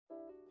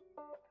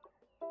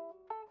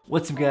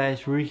What's up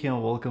guys, Rui here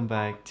and welcome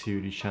back to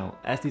the channel.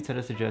 As the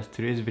title suggests,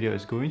 today's video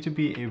is going to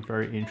be a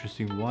very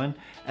interesting one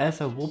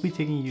as I will be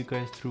taking you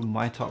guys through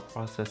my thought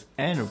process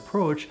and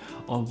approach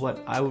on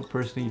what I would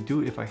personally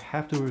do if I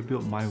have to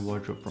rebuild my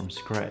wardrobe from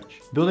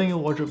scratch. Building a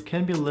wardrobe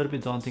can be a little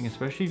bit daunting,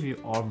 especially if you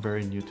are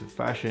very new to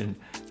fashion.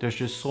 There's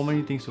just so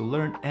many things to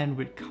learn, and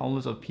with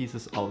countless of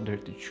pieces out there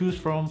to choose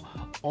from,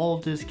 all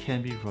of this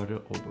can be rather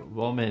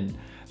overwhelming.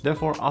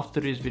 Therefore,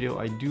 after this video,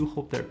 I do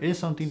hope there is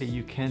something that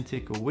you can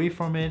take away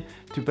from it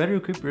to better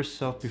equip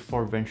yourself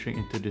before venturing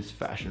into this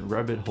fashion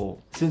rabbit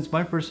hole. Since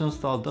my personal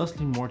style does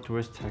lean more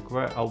towards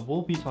techwear, I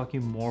will be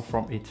talking more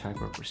from a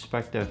techwear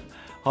perspective.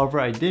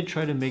 However, I did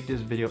try to make this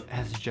video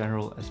as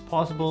general as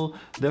possible,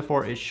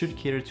 therefore it should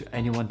cater to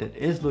anyone that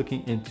is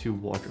looking into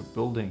wardrobe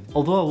building.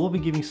 Although I will be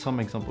giving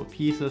some example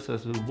pieces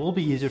as it will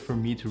be easier for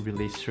me to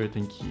relay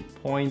certain key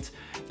points,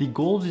 the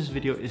goal of this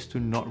video is to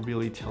not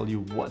really tell you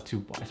what to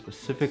buy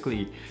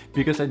specifically,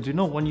 because I do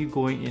not want you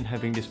going in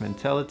having this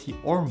mentality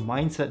or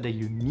mindset that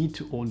you need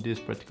to own this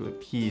particular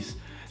piece.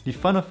 The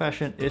fun of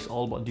fashion is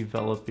all about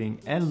developing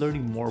and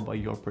learning more about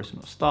your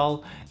personal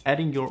style,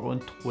 adding your own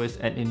twist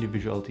and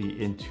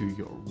individuality into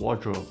your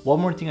wardrobe. One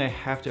more thing I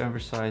have to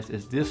emphasize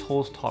is this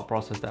whole thought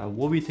process that I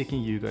will be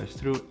taking you guys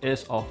through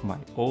is of my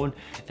own,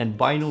 and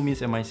by no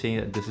means am I saying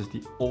that this is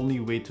the only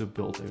way to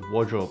build a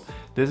wardrobe.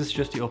 This is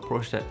just the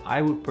approach that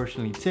I would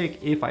personally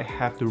take if I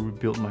have to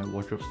rebuild my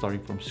wardrobe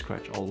starting from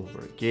scratch all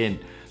over again.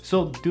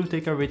 So do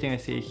take everything I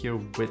say here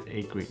with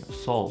a grain of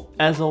salt.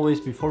 As always,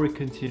 before we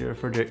continue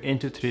further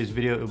into today's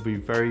video, it would be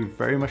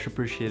very much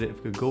appreciated if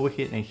you could go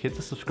ahead and hit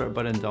the subscribe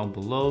button down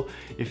below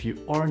if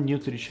you are new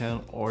to the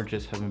channel or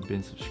just haven't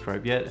been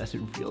subscribed yet, as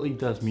it really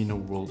does mean the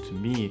world to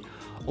me.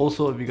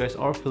 Also, if you guys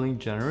are feeling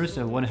generous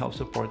and want to help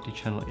support the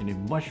channel in a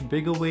much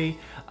bigger way,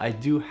 I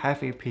do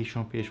have a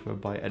Patreon page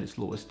whereby at its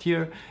lowest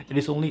tier, it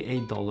is only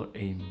 $1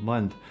 a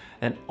month.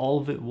 And all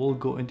of it will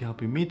go into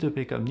helping me to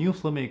pick up new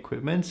filming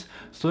equipments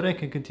so that I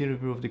can continue to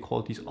improve the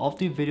qualities of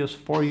the videos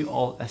for you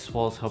all, as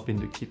well as helping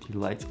to keep the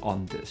lights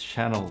on this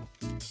channel.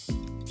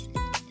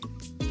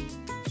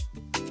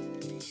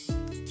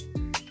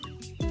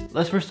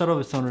 Let's first start off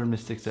with some of the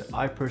mistakes that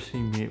I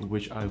personally made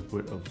which I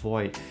would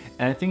avoid,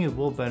 and I think it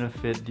will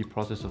benefit the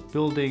process of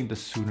building the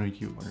sooner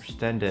you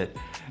understand it.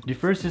 The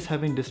first is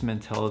having this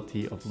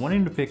mentality of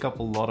wanting to pick up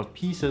a lot of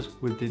pieces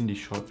within the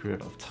short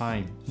period of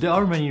time. There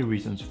are many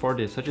reasons for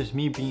this, such as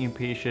me being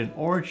impatient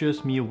or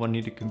just me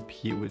wanting to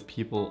compete with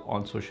people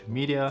on social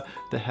media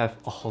that have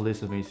all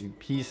these amazing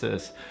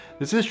pieces.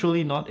 This is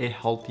truly not a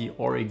healthy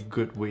or a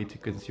good way to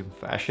consume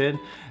fashion,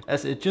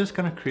 as it just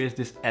kind of creates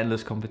this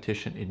endless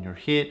competition in your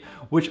head,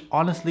 which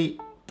honestly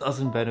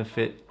doesn't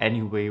benefit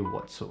any way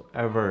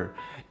whatsoever.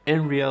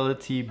 In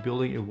reality,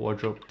 building a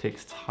wardrobe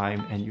takes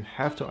time, and you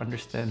have to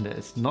understand that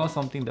it's not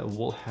something that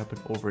will happen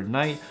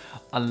overnight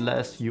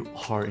unless you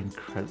are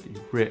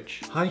incredibly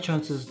rich. High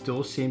chances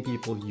those same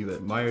people you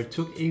admire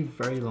took a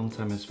very long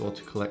time as well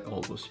to collect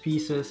all those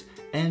pieces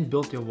and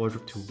build their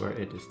wardrobe to where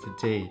it is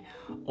today.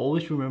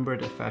 Always remember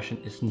that fashion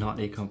is not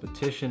a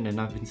competition, and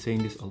I've been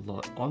saying this a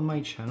lot on my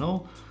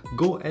channel.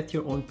 Go at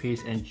your own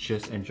pace and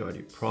just enjoy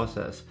the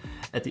process.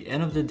 At the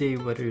end of the day,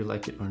 whether you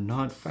like it or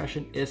not,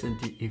 fashion is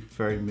indeed a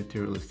very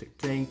materialistic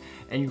thing,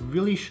 and you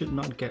really should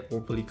not get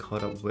overly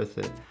caught up with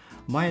it.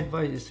 My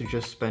advice is to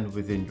just spend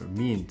within your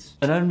means.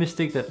 Another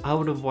mistake that I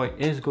would avoid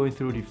is going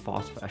through the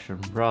fast fashion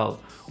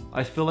route.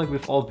 I feel like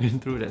we've all been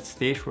through that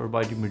stage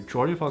whereby the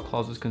majority of our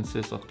closets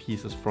consist of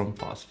pieces from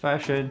fast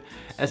fashion,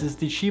 as it's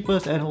the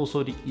cheapest and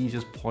also the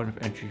easiest point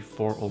of entry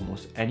for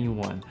almost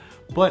anyone.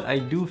 But I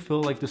do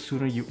feel like the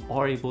sooner you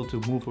are able to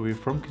move away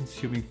from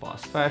consuming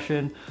fast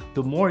fashion,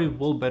 the more it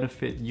will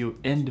benefit you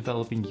in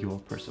developing your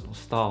personal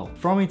style.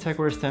 From a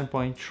techwear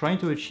standpoint, trying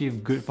to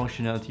achieve good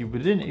functionality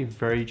within a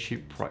very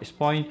cheap price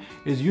point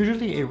is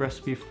usually a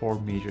recipe for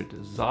major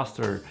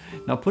disaster.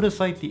 Now, put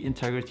aside the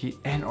integrity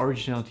and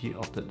originality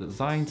of the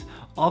designs,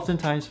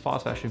 oftentimes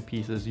fast fashion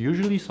pieces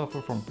usually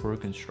suffer from poor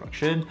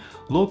construction,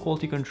 low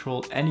quality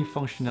control, and the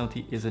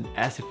functionality isn't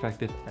as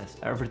effective as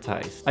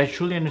advertised. I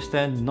truly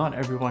understand not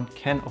everyone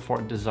can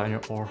afford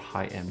designer or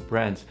high-end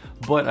brands,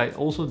 but I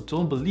also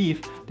don't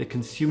believe that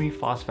consuming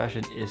fast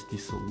fashion is the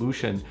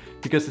solution,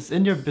 because it's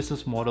in their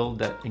business model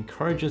that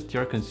encourages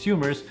their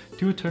consumers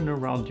to turn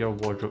around their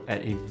wardrobe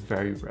at a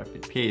very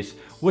rapid pace,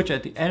 which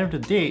at the end of the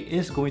day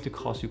is going to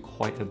cost you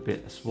quite a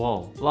bit as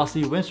well.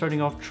 Lastly, when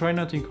starting off, try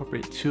not to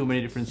incorporate too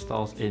many different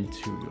styles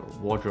into your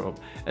wardrobe,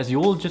 as you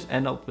will just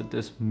end up with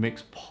this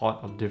mixed pot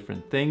of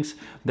different things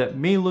that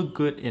may look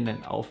good in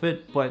an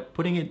outfit, but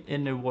putting it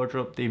in a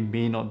wardrobe, they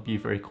may not be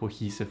very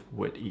cohesive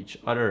with each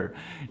other.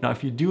 Now,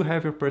 if you do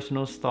have your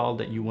personal style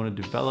that you want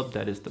to develop,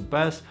 that is the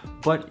best,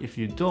 but if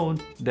you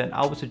don't, then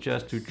I would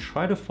suggest to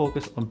try to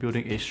focus on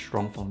building a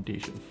strong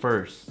foundation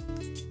first.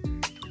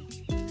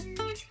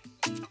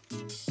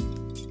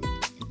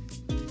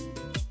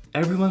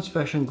 Everyone's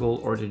fashion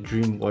goal or the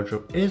dream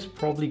wardrobe is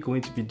probably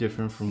going to be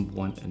different from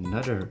one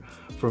another.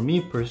 For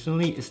me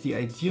personally, it's the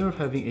idea of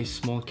having a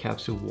small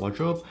capsule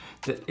wardrobe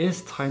that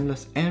is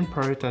timeless and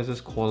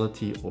prioritizes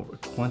quality over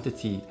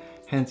quantity.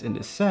 Hence, in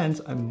this sense,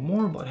 I'm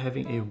more about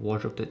having a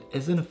wardrobe that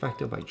isn't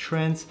affected by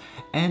trends,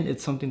 and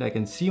it's something that I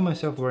can see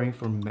myself wearing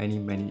for many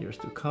years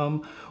to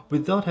come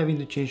without having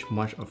to change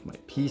much of my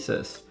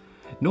pieces.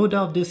 No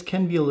doubt this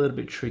can be a little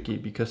bit tricky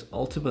because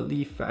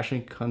ultimately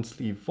fashion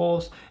constantly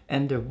evolves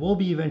and there will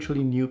be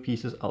eventually new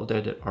pieces out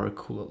there that are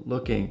cooler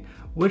looking,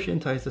 which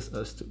entices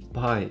us to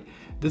buy.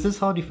 This is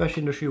how the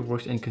fashion industry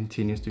works and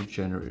continues to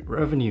generate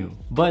revenue.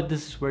 But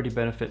this is where the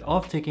benefit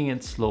of taking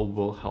it slow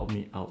will help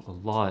me out a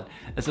lot,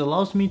 as it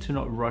allows me to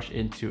not rush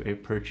into a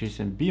purchase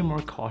and be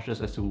more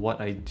cautious as to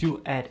what I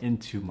do add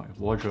into my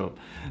wardrobe.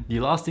 The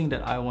last thing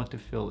that I want to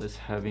feel is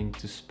having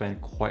to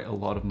spend quite a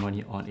lot of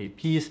money on a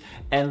piece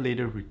and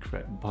later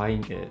regret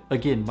buying it.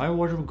 Again, my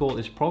wardrobe goal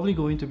is probably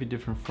going to be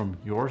different from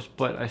yours,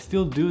 but I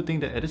still do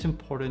think that it is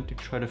important to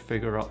try to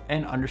figure out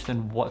and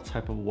understand what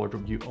type of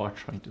wardrobe you are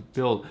trying to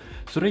build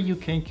so that you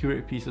can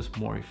curate pieces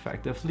more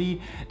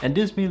effectively, and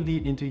this may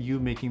lead into you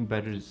making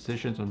better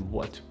decisions on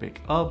what to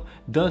pick up,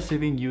 thus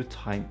saving you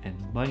time and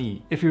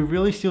money. If you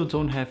really still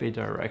don't have a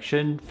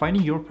direction,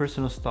 finding your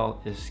personal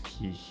style is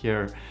key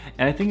here,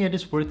 and I think it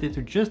is worth it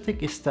to just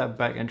take a step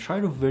back and try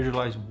to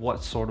visualize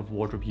what sort of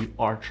wardrobe you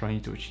are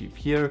trying to achieve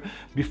here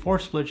before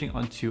splurging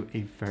onto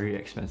a very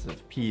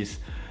expensive piece.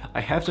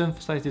 I have to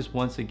emphasize this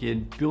once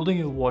again,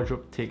 building a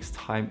wardrobe takes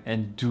time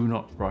and do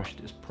not rush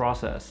this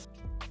process.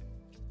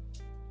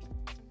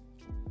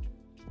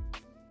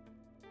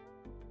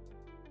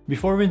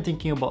 Before even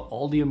thinking about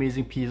all the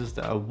amazing pieces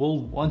that I will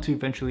want to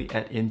eventually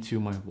add into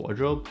my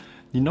wardrobe,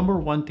 the number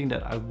one thing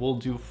that I will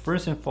do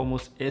first and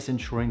foremost is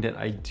ensuring that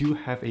I do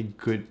have a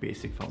good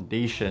basic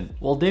foundation.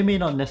 While they may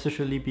not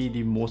necessarily be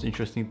the most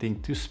interesting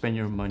thing to spend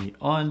your money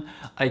on,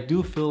 I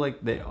do feel like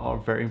they are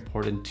very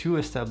important to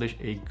establish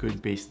a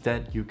good base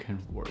that you can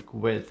work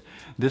with.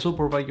 This will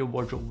provide your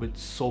wardrobe with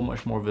so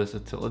much more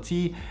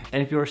versatility,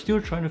 and if you are still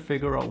trying to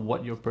figure out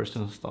what your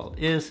personal style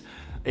is,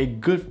 a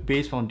good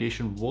base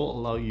foundation will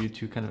allow you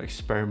to kind of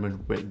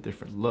experiment with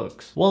different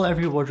looks. While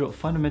every wardrobe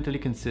fundamentally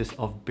consists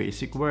of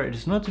basic wear, it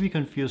is not to be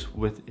confused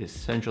with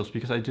essentials,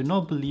 because I do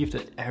not believe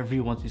that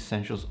everyone's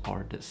essentials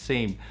are the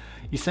same.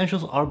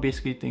 Essentials are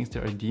basically things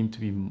that are deemed to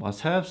be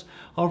must-haves.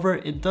 However,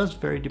 it does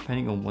vary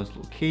depending on one's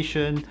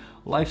location,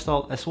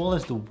 lifestyle, as well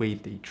as the way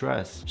they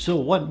dress. So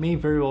what may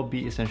very well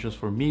be essentials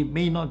for me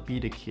may not be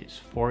the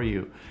case for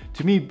you.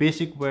 To me,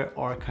 basic wear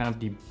are kind of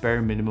the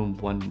bare minimum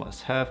one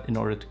must have in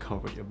order to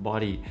cover your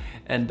body,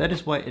 and that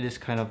is why it is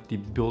kind of the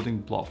building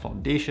block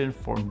foundation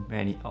for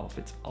many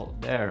outfits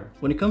out there.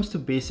 When it comes to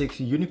basics,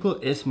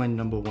 Uniqlo is my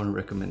number one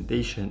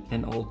recommendation,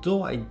 and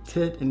although I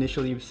did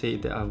initially say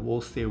that I will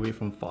stay away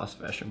from fast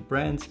fashion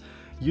brands,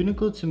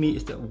 Uniqlo to me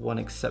is that one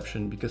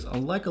exception, because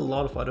unlike a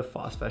lot of other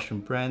fast fashion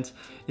brands,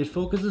 it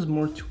focuses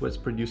more towards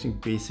producing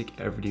basic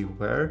everyday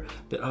wear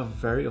that are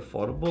very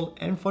affordable,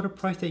 and for the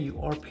price that you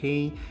are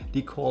paying,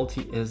 the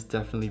quality is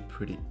definitely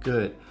pretty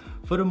good.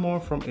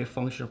 Furthermore, from a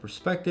functional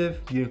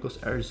perspective, Uniqlo's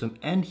AirZoom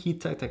and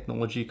Heattech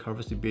technology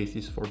covers the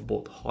bases for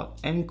both hot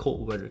and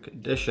cold weather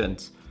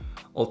conditions.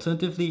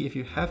 Alternatively, if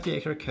you have the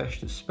extra cash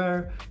to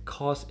spare,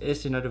 COS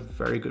is another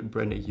very good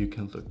brand that you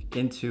can look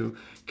into,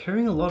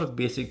 carrying a lot of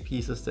basic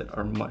pieces that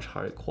are much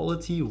higher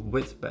quality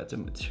with better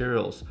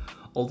materials.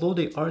 Although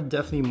they are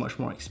definitely much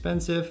more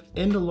expensive,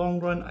 in the long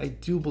run, I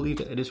do believe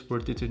that it is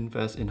worth it to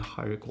invest in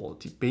higher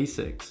quality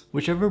basics.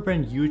 Whichever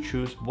brand you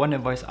choose, one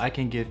advice I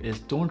can give is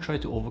don't try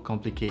to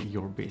overcomplicate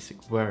your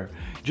basic wear.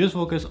 Just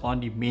focus on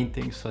the main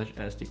things such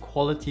as the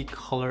quality,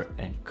 color,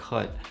 and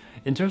cut.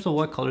 In terms of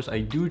what colors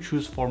I do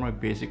choose for my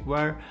basic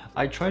wear,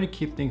 I try to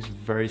keep things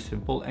very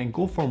simple and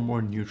go for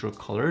more neutral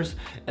colors,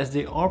 as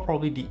they are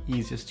probably the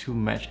easiest to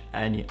match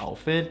any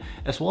outfit,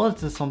 as well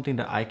as it's something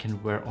that I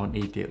can wear on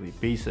a daily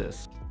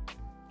basis.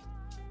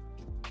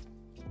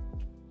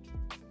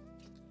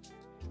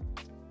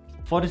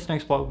 For this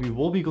next part, we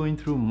will be going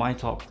through my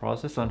thought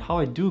process on how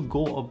I do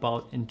go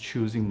about in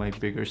choosing my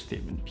bigger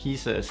statement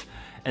pieces.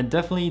 And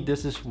definitely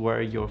this is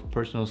where your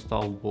personal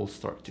style will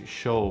start to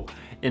show.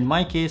 In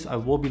my case, I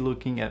will be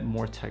looking at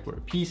more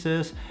techwear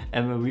pieces,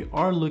 and when we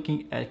are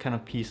looking at kind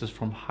of pieces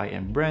from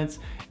high-end brands,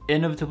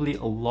 inevitably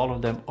a lot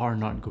of them are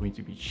not going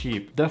to be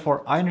cheap.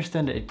 Therefore, I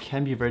understand that it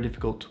can be very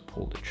difficult to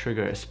pull the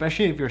trigger,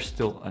 especially if you're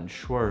still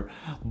unsure.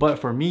 But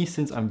for me,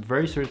 since I'm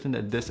very certain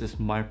that this is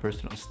my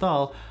personal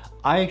style,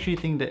 I actually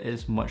think that it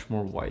is much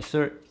more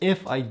wiser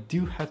if I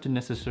do have the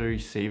necessary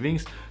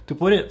savings to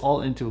put it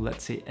all into,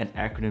 let's say, an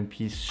acronym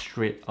piece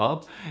straight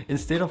up,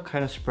 instead of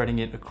kind of spreading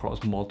it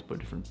across multiple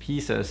different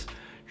pieces.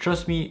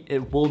 Trust me,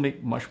 it will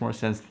make much more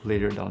sense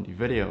later down the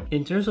video.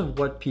 In terms of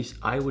what piece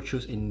I would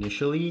choose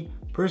initially,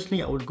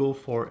 personally I would go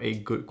for a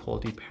good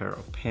quality pair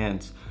of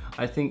pants.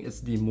 I think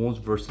it's the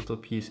most versatile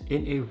piece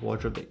in a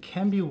wardrobe that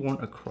can be worn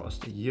across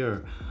the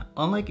year.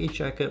 Unlike a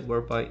jacket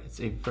whereby it's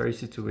a very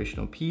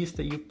situational piece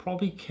that you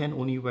probably can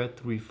only wear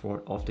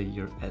 3/4 of the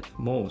year at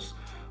most.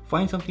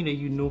 find something that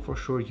you know for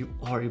sure you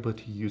are able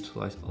to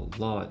utilize a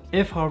lot.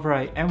 If however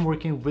I am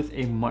working with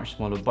a much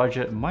smaller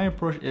budget, my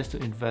approach is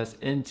to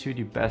invest into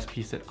the best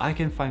piece that I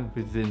can find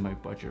within my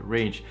budget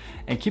range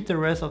and keep the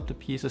rest of the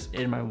pieces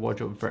in my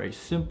wardrobe very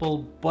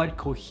simple but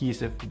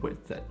cohesive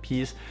with that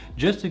piece,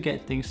 just to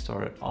get things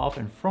started off.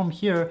 And from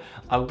here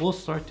I will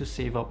start to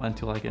save up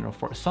until I can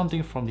afford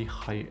something from the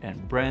higher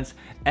end brands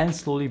and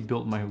slowly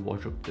build my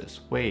wardrobe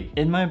this way.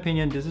 In my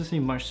opinion, this is a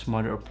much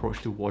smarter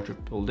approach to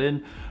wardrobe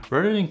building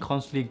rather than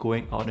constantly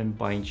going out and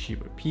buying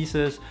cheaper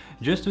pieces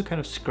just to kind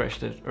of scratch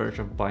that urge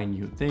of buying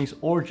new things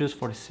or just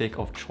for the sake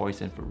of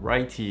choice and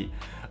variety.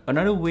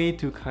 Another way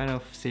to kind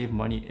of save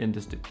money in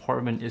this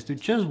department is to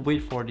just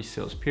wait for the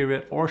sales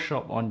period or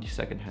shop on the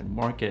secondhand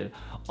market.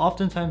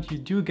 Oftentimes you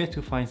do get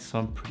to find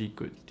some pretty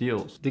good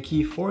deals. The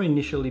key for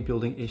initially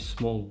building a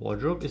small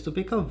wardrobe is to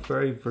pick up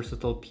very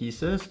versatile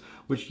pieces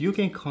which you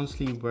can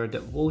constantly wear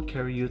that will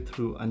carry you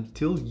through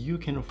until you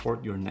can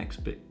afford your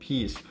next big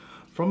piece.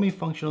 From a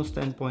functional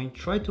standpoint,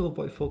 try to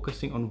avoid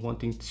focusing on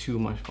wanting too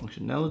much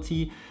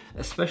functionality,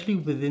 especially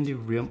within the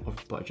realm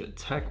of budget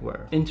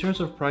techwear. In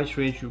terms of price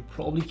range, you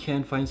probably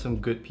can find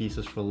some good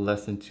pieces for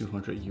less than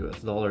 $200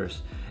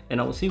 US. And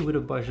I would say with a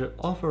budget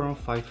of around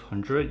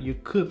 500, you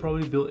could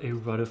probably build a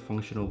rather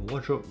functional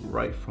wardrobe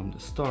right from the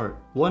start.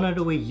 One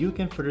other way you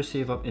can further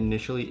save up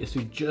initially is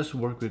to just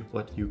work with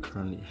what you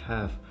currently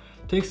have.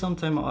 Take some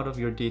time out of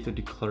your day to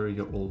declutter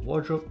your old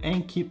wardrobe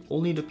and keep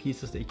only the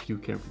pieces that you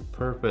can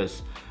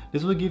repurpose.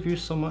 This will give you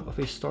somewhat of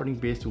a starting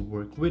base to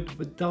work with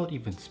without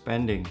even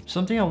spending.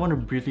 Something I want to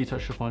briefly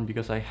touch upon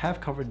because I have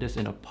covered this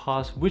in the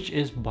past, which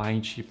is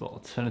buying cheaper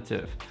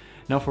alternative.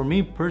 Now for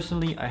me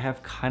personally, I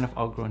have kind of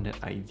outgrown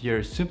that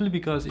idea simply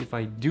because if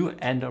I do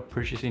end up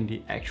purchasing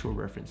the actual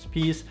reference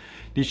piece,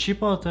 the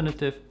cheaper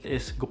alternative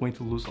is going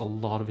to lose a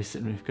lot of its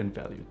significant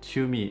value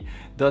to me.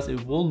 Thus,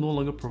 it will no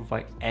longer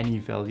provide any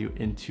value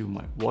into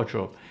my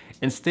wardrobe.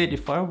 Instead,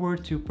 if I were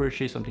to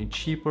purchase something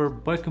cheaper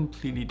but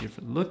completely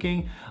different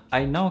looking,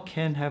 I now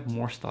can have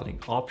more styling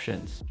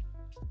options.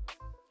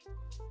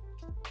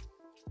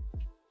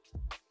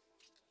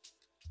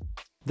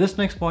 This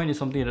next point is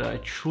something that I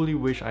truly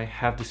wish I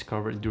have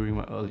discovered during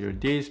my earlier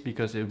days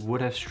because it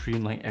would have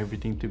streamlined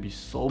everything to be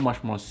so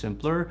much more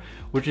simpler,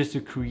 which is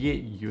to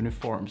create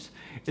uniforms.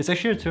 It's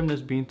actually a term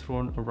that's being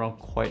thrown around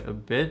quite a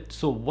bit,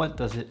 so what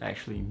does it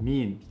actually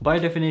mean? By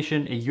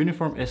definition, a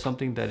uniform is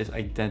something that is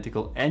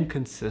identical and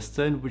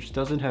consistent, which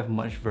doesn't have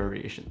much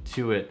variation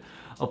to it.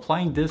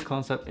 Applying this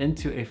concept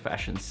into a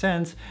fashion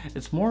sense,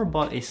 it's more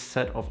about a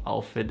set of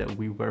outfit that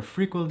we wear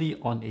frequently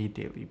on a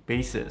daily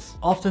basis.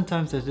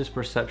 Oftentimes there's this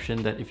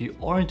perception that if you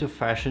are into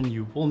fashion,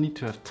 you will need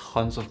to have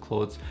tons of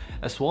clothes,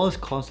 as well as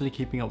constantly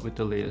keeping up with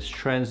the latest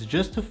trends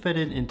just to fit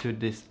in into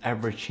this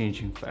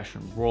ever-changing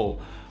fashion world.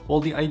 Well,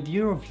 the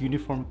idea of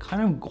uniform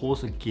kind of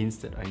goes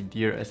against that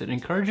idea, as it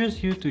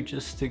encourages you to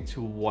just stick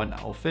to one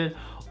outfit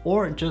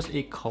or just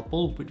a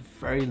couple with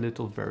very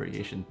little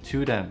variation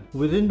to them.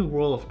 Within the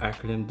world of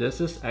acronym,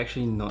 this is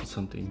actually not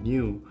something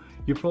new.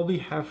 You probably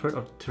have heard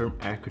of the term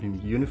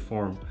acronym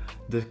uniform.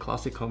 The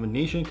classic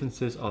combination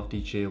consists of the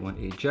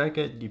J1A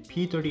jacket, the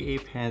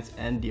P30A pants,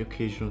 and the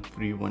occasional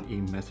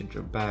 31A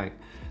messenger bag.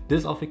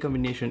 This outfit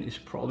combination is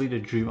probably the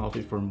dream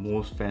outfit for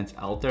most fans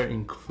out there,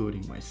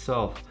 including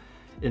myself.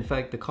 In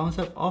fact, the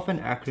concept of an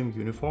acronym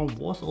uniform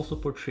was also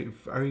portrayed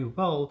very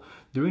well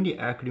during the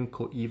Acronym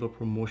Code EVA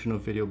promotional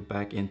video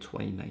back in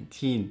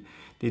 2019.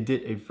 They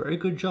did a very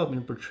good job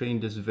in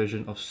portraying this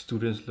vision of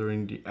students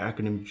learning the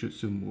acronym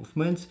jutsu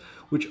movements,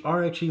 which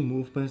are actually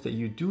movements that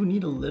you do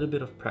need a little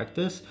bit of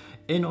practice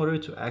in order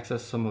to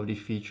access some of the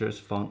features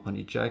found on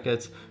the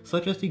jackets,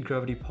 such as the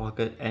gravity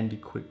pocket and the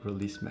quick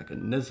release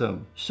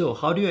mechanism. So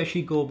how do you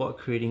actually go about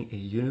creating a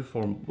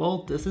uniform?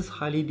 Well, this is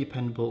highly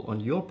dependable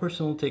on your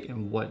personal take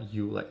and what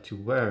you like to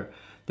wear.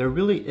 There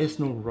really is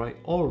no right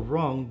or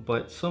wrong,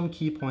 but some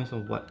key points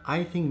on what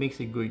I think makes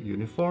a good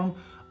uniform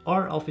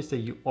are outfits that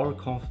you are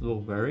comfortable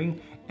wearing,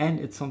 and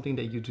it's something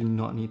that you do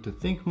not need to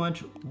think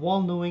much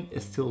while knowing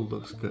it still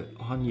looks good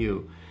on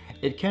you.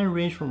 It can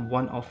range from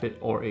one outfit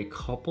or a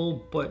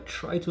couple, but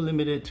try to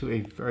limit it to a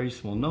very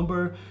small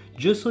number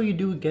just so you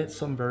do get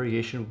some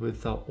variation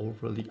without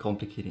overly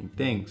complicating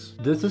things.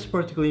 This is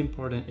particularly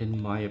important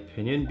in my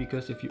opinion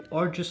because if you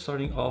are just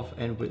starting off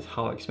and with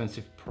how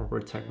expensive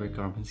proper techwear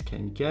garments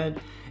can get,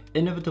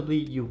 inevitably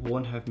you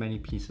won't have many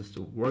pieces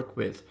to work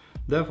with.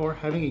 Therefore,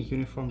 having a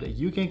uniform that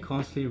you can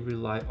constantly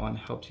rely on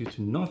helps you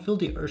to not feel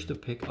the urge to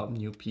pick up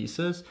new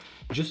pieces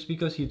just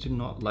because you do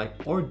not like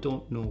or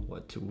don't know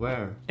what to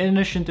wear. In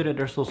addition to that,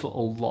 there's also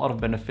a lot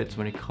of benefits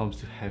when it comes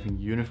to having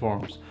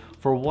uniforms.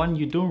 For one,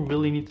 you don't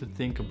really need to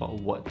think about out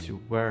what to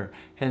wear,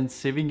 hence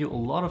saving you a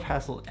lot of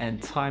hassle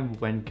and time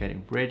when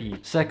getting ready.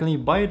 Secondly,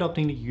 by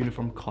adopting the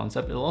uniform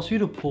concept, it allows you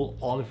to pull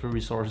all of your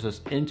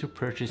resources into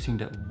purchasing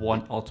that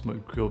one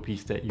ultimate grill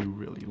piece that you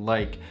really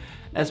like.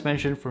 As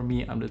mentioned, for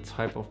me, I'm the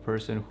type of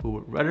person who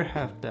would rather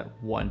have that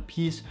one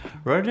piece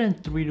rather than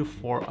 3 to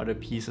 4 other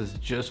pieces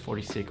just for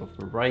the sake of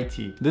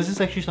variety. This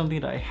is actually something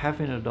that I have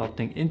been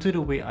adopting into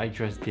the way I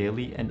dress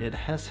daily, and it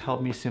has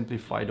helped me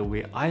simplify the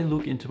way I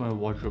look into my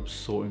wardrobe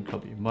so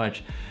incredibly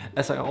much,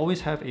 as I always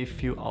have a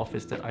few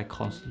outfits that I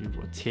constantly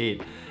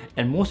rotate.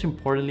 And most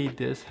importantly,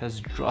 this has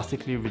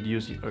drastically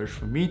reduced the urge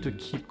for me to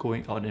keep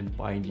going out and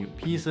buying new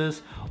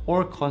pieces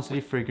or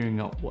constantly figuring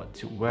out what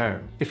to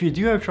wear. If you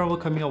do have trouble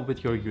coming up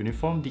with your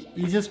uniform, the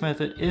easiest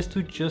method is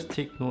to just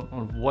take note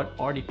on what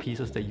are the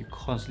pieces that you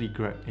constantly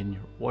grab in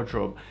your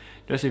wardrobe.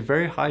 There's a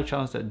very high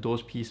chance that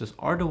those pieces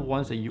are the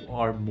ones that you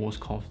are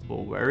most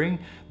comfortable wearing,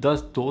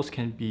 thus those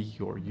can be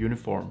your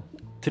uniform.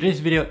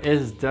 Today's video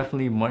is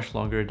definitely much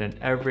longer than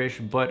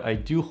average, but I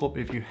do hope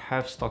if you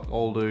have stuck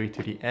all the way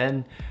to the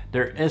end,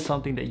 there is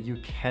something that you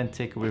can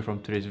take away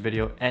from today's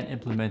video and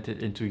implement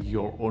it into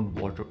your own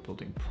wardrobe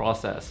building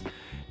process.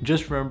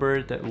 Just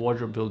remember that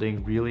wardrobe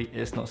building really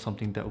is not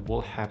something that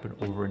will happen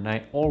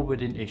overnight or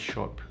within a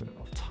short period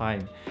of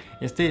time.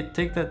 Instead,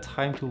 take that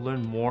time to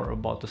learn more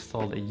about the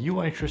style that you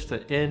are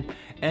interested in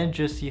and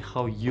just see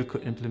how you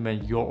could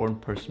implement your own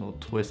personal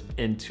twist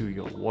into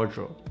your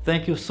wardrobe.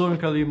 Thank you so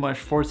incredibly much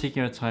for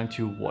taking your time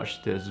to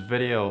watch this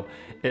video.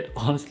 It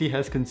honestly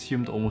has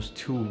consumed almost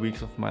 2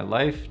 weeks of my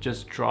life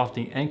just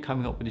drafting and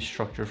coming up with the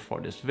structure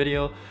for this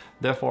video.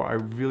 Therefore, I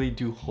really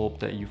do hope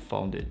that you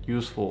found it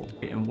useful.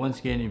 And once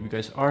again, if you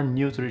guys are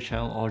new to the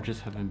channel or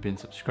just haven't been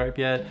subscribed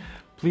yet,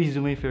 please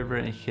do me a favor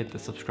and hit the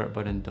subscribe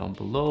button down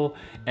below.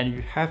 And if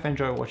you have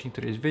enjoyed watching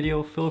today's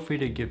video, feel free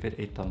to give it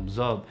a thumbs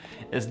up,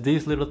 as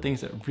these little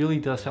things that really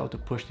does help to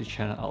push the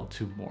channel out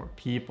to more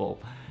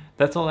people.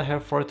 That's all I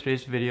have for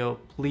today's video.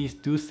 Please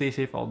do stay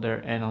safe out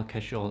there, and I'll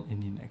catch you all in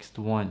the next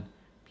one.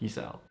 Peace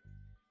out.